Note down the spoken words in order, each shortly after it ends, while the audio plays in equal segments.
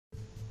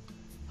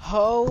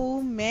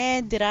Oh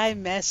man, did I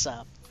mess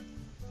up.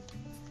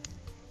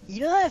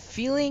 You know that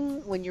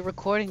feeling when you're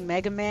recording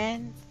Mega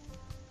Man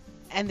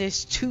and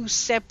there's two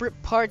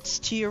separate parts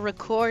to your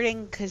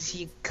recording because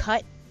you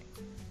cut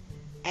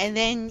and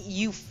then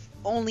you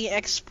only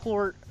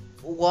export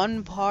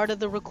one part of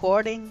the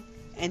recording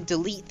and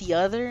delete the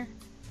other?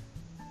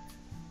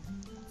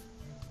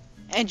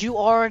 And you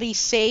already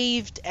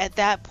saved at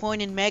that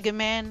point in Mega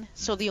Man,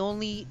 so the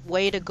only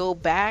way to go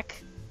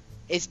back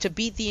is to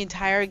beat the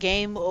entire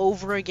game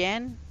over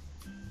again?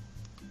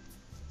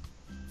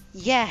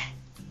 Yeah.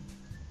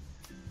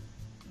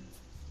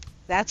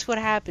 That's what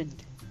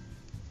happened.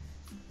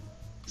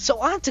 So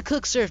on to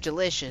Cook Serve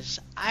Delicious.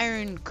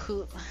 Iron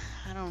Cook...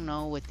 I don't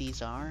know what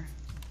these are.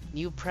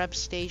 New prep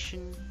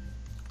station.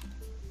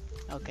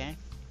 Okay.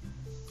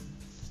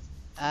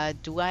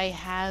 Do I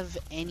have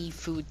any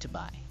food to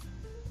buy?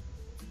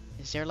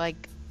 Is there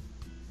like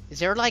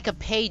a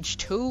page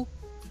 2?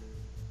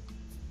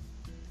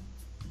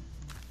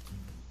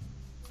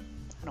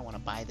 I don't want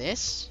to buy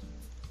this.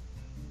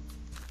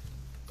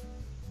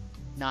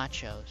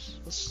 Nachos.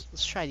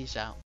 Let's try these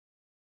out.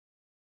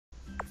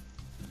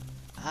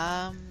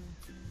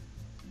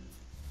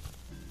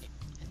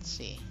 Let's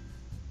see.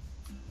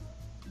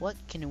 What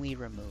can we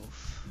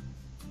remove?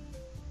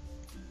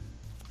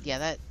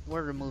 Yeah,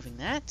 we're removing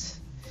that.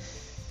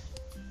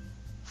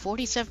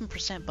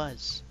 47%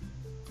 buzz.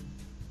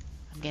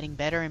 I'm getting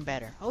better and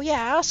better. Oh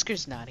yeah,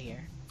 Oscar's not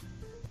here.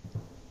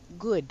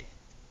 Good.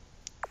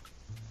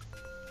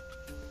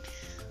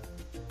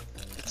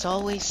 It's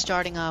always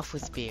starting off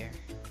with beer.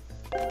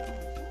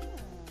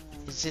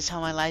 Is this how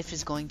my life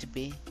is going to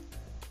be?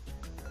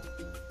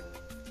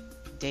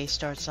 Day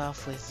starts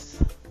off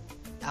with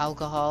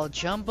alcohol,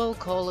 jumbo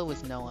cola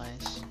with no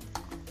ice.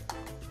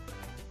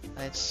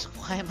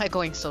 Why am I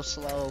going so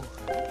slow?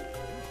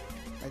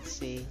 Let's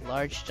see,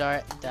 large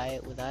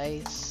diet with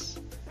ice.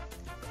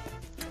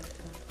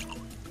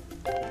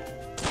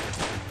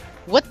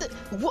 What?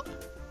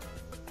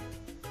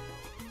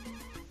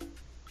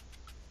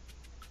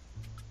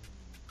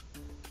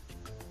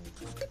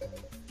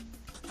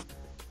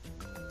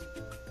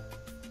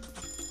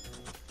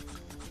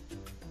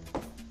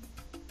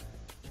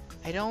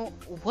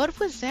 What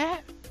was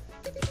that?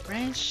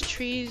 Ranch,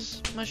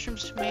 trees,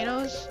 mushrooms,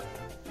 tomatoes?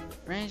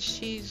 Ranch,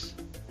 cheese.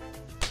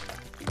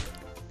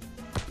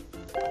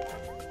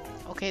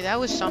 Okay, that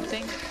was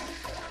something.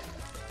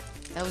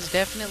 That was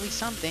definitely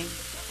something.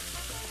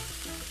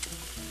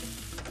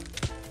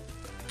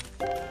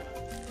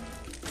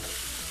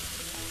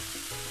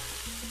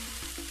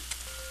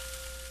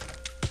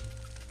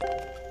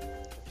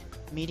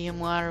 Medium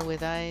water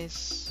with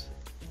ice.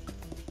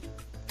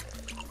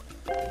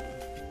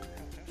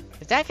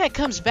 If that guy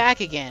comes back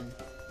again,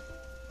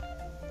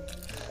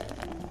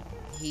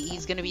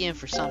 he's gonna be in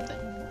for something.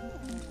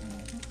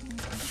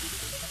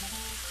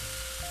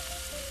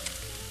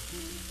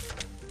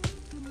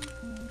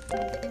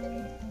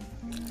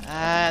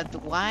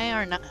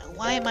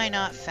 Why am I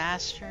not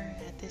faster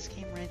at this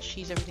game? Ranch,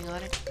 cheese, everything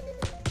on it.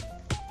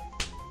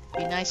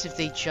 Be nice if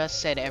they just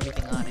said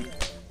everything on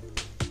it.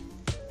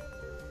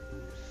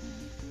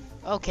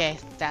 Okay,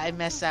 I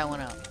messed that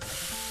one up.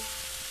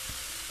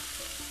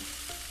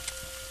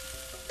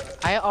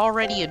 I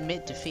already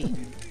admit defeat.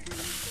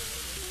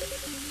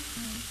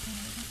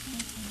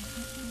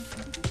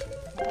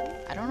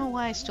 I don't know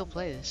why I still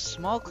play this.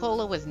 Small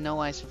cola with no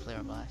ice and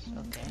flavor blast.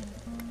 Okay.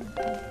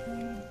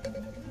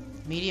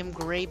 Medium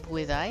grape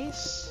with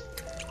ice.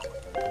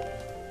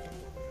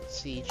 Let's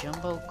see,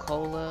 jumbo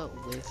cola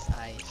with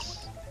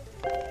ice.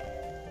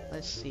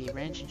 Let's see,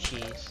 ranch and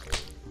cheese.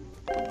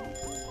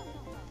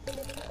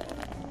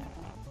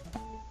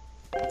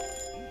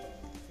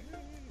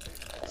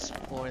 Let's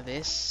pour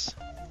this.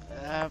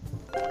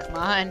 Come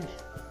on.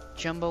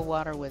 Jumbo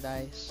water with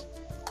ice.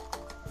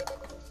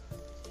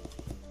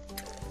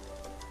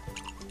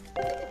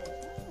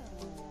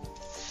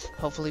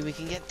 Hopefully we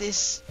can get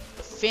this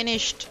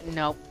finished.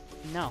 Nope.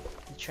 No.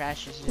 The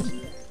trash is just...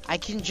 I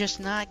can just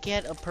not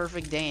get a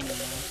perfect day anymore.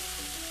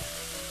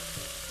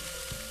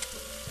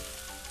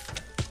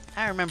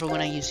 I remember when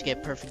I used to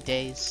get perfect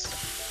days.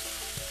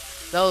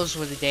 Those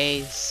were the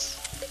days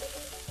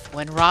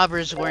when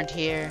robbers weren't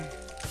here.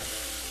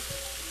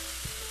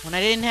 When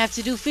I didn't have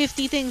to do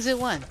 50 things at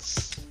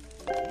once.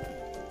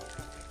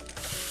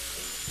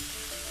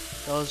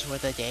 Those were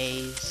the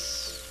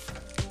days.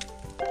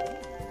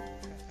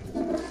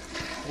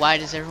 Why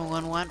does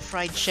everyone want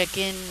fried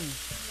chicken?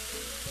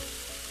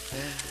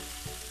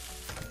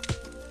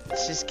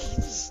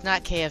 It's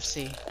not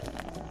KFC.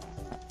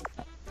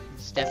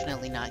 It's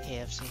definitely not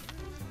KFC.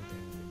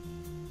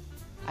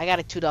 I got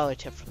a $2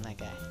 tip from that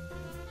guy.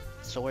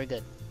 So we're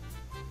good.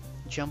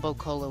 Jumbo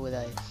cola with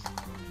ice.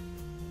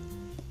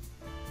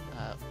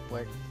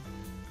 Where?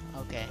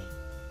 Okay.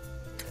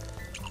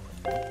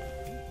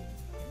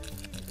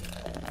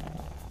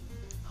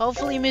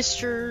 Hopefully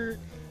Mr.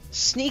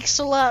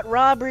 Sneaks-a-Lot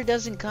Robber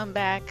doesn't come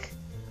back.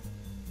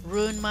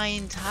 Ruin my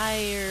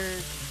entire...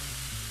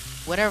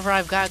 whatever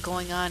I've got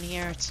going on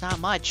here. It's not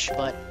much,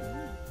 but...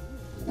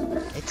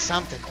 it's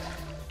something.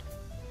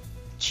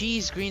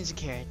 cheese, greens, and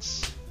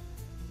carrots.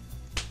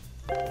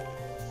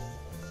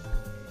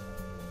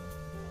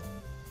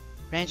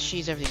 Ranch,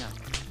 cheese, everything on.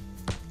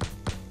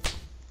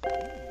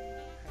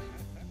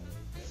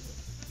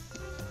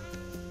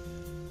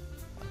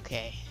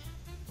 Okay.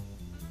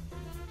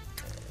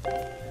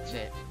 That's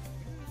it.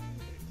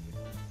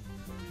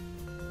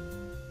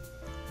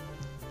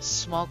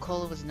 Small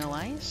cola with no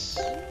ice?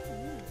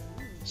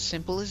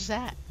 Simple as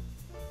that.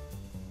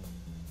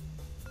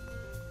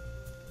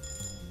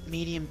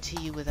 Medium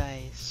tea with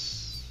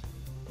ice.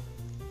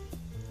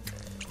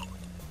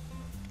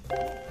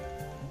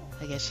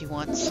 I guess he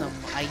wants some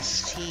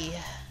iced tea.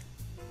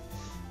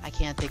 I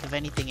can't think of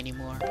anything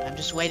anymore. I'm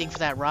just waiting for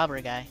that robber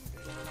guy.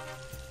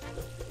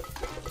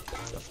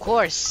 Of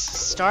course,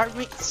 start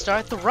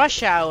the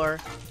rush hour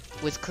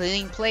with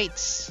cleaning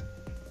plates.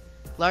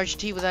 Large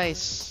tea with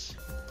ice.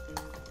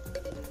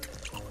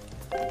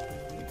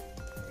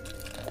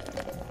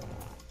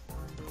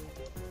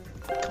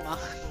 Come on.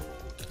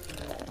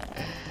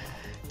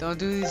 Don't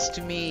do this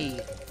to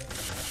me.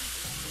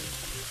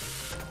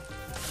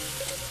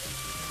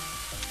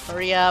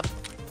 Hurry up.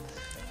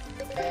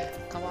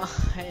 Come on.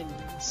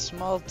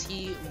 Small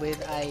tea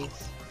with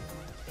ice.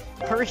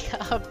 Hurry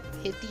up.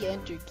 Hit the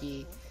enter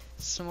key.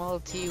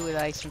 Small tea with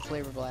ice and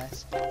flavor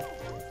blast.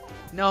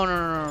 No.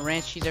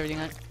 Ranch, cheese, everything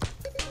on.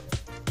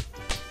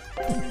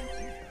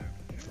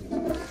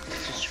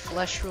 Just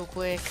flush real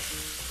quick.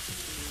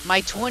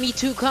 My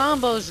 22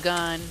 combos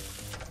gone.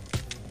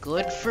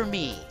 Good for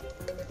me.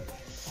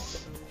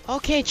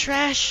 Okay,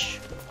 trash.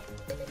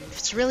 If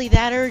it's really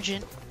that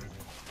urgent.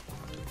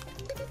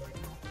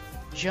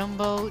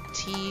 Jumbo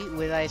tea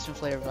with ice and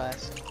flavor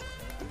blast.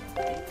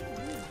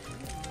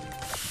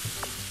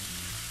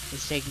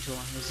 It's taking too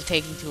long. This is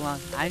taking too long.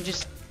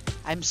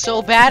 I'm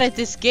so bad at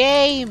this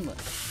game.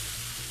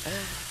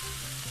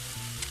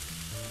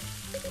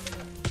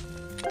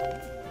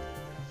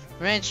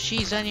 Ranch,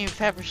 cheese, onion,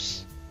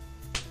 peppers.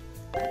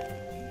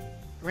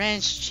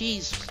 Ranch,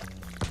 cheese.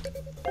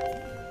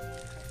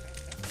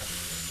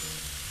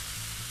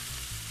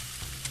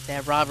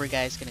 That robber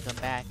guy's gonna come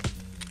back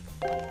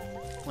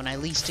when I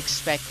least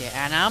expect it,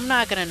 and I'm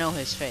not gonna know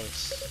his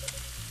face.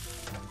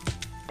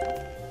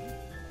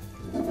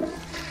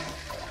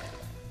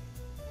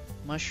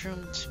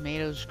 Mushroom,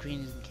 tomatoes,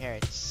 greens, and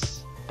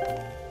carrots.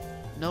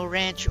 No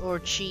ranch or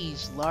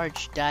cheese.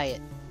 Large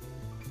diet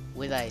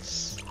with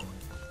ice.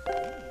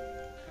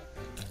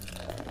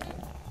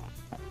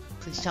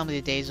 Please tell me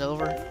the day's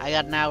over. I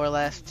got an hour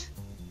left.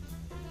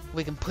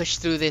 We can push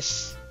through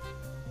this.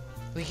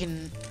 We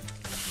can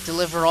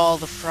deliver all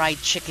the fried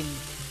chicken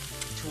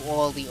to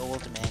all the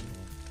old men.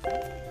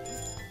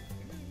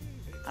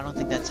 I don't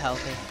think that's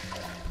healthy.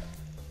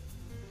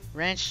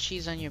 Ranch,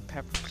 cheese, onion,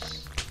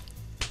 peppers.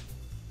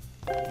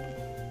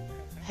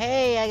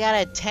 Hey, I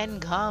got a 10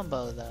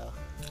 combo though.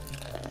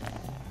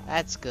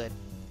 That's good.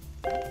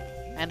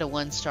 And a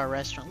 1-star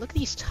restaurant. Look at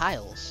these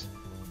tiles.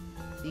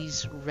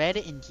 These red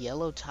and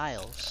yellow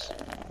tiles.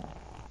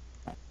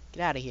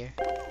 Get out of here.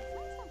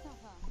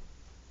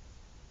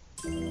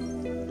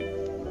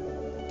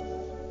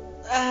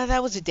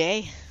 That was a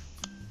day.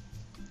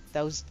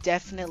 That was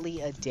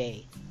definitely a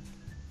day.